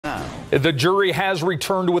The jury has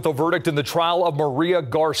returned with a verdict in the trial of Maria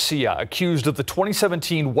Garcia, accused of the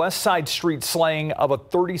 2017 West Side Street slaying of a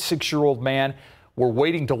 36-year-old man. We're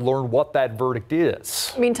waiting to learn what that verdict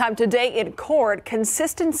is. Meantime, today in court,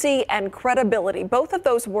 consistency and credibility, both of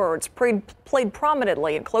those words played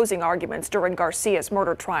prominently in closing arguments during Garcia's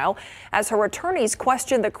murder trial as her attorneys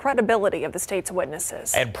questioned the credibility of the state's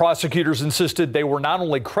witnesses. And prosecutors insisted they were not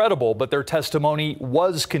only credible, but their testimony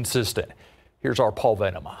was consistent. Here's our Paul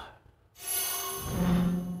Venema.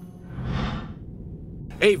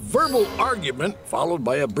 A verbal argument followed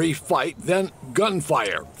by a brief fight, then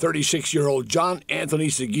gunfire. 36-year-old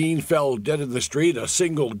Jonanthony Seguin fell dead in the street, a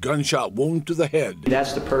single gunshot wound to the head.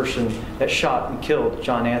 That's the person that shot and killed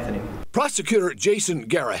Jonanthony. Prosecutor Jason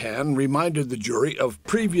Garahan reminded the jury of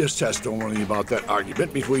previous testimony about that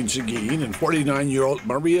argument between Seguin and 49-year-old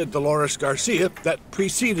Maria Delores Garcia that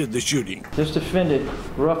preceded the shooting. This defendant,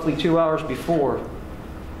 roughly 2 hours before,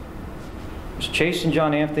 was chasing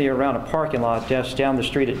Jonanthony around a parking lot just down the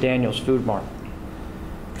street at Daniel's Food Mart,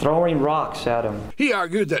 throwing rocks at him. He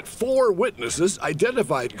argued that 4 witnesses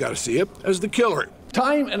identified Garcia as the killer.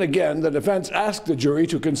 Time and again, the defense asked the jury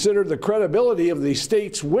to consider the credibility of the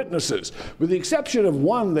state's witnesses. With the exception of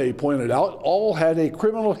one, they pointed out, all had a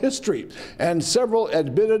criminal history, and several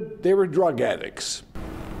admitted they were drug addicts.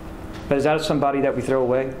 But is that somebody that we throw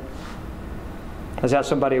away? Is that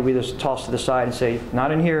somebody we just toss to the side and say,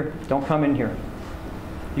 not in here, don't come in here.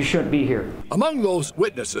 You shouldn't be here. Among those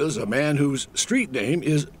witnesses, a man whose street name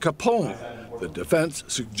is Capone. The defense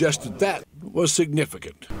suggested that was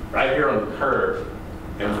significant. Right here on the curb,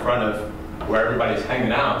 in front of where everybody's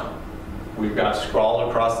hanging out, we've got scrawled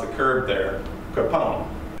across the curb there, Capone.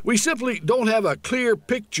 We simply don't have a clear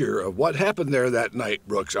picture of what happened there that night,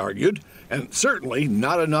 Brooks argued, and certainly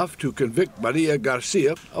not enough to convict Maria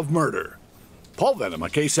Garcia of murder. Paul Venema,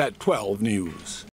 KSAT 12 News.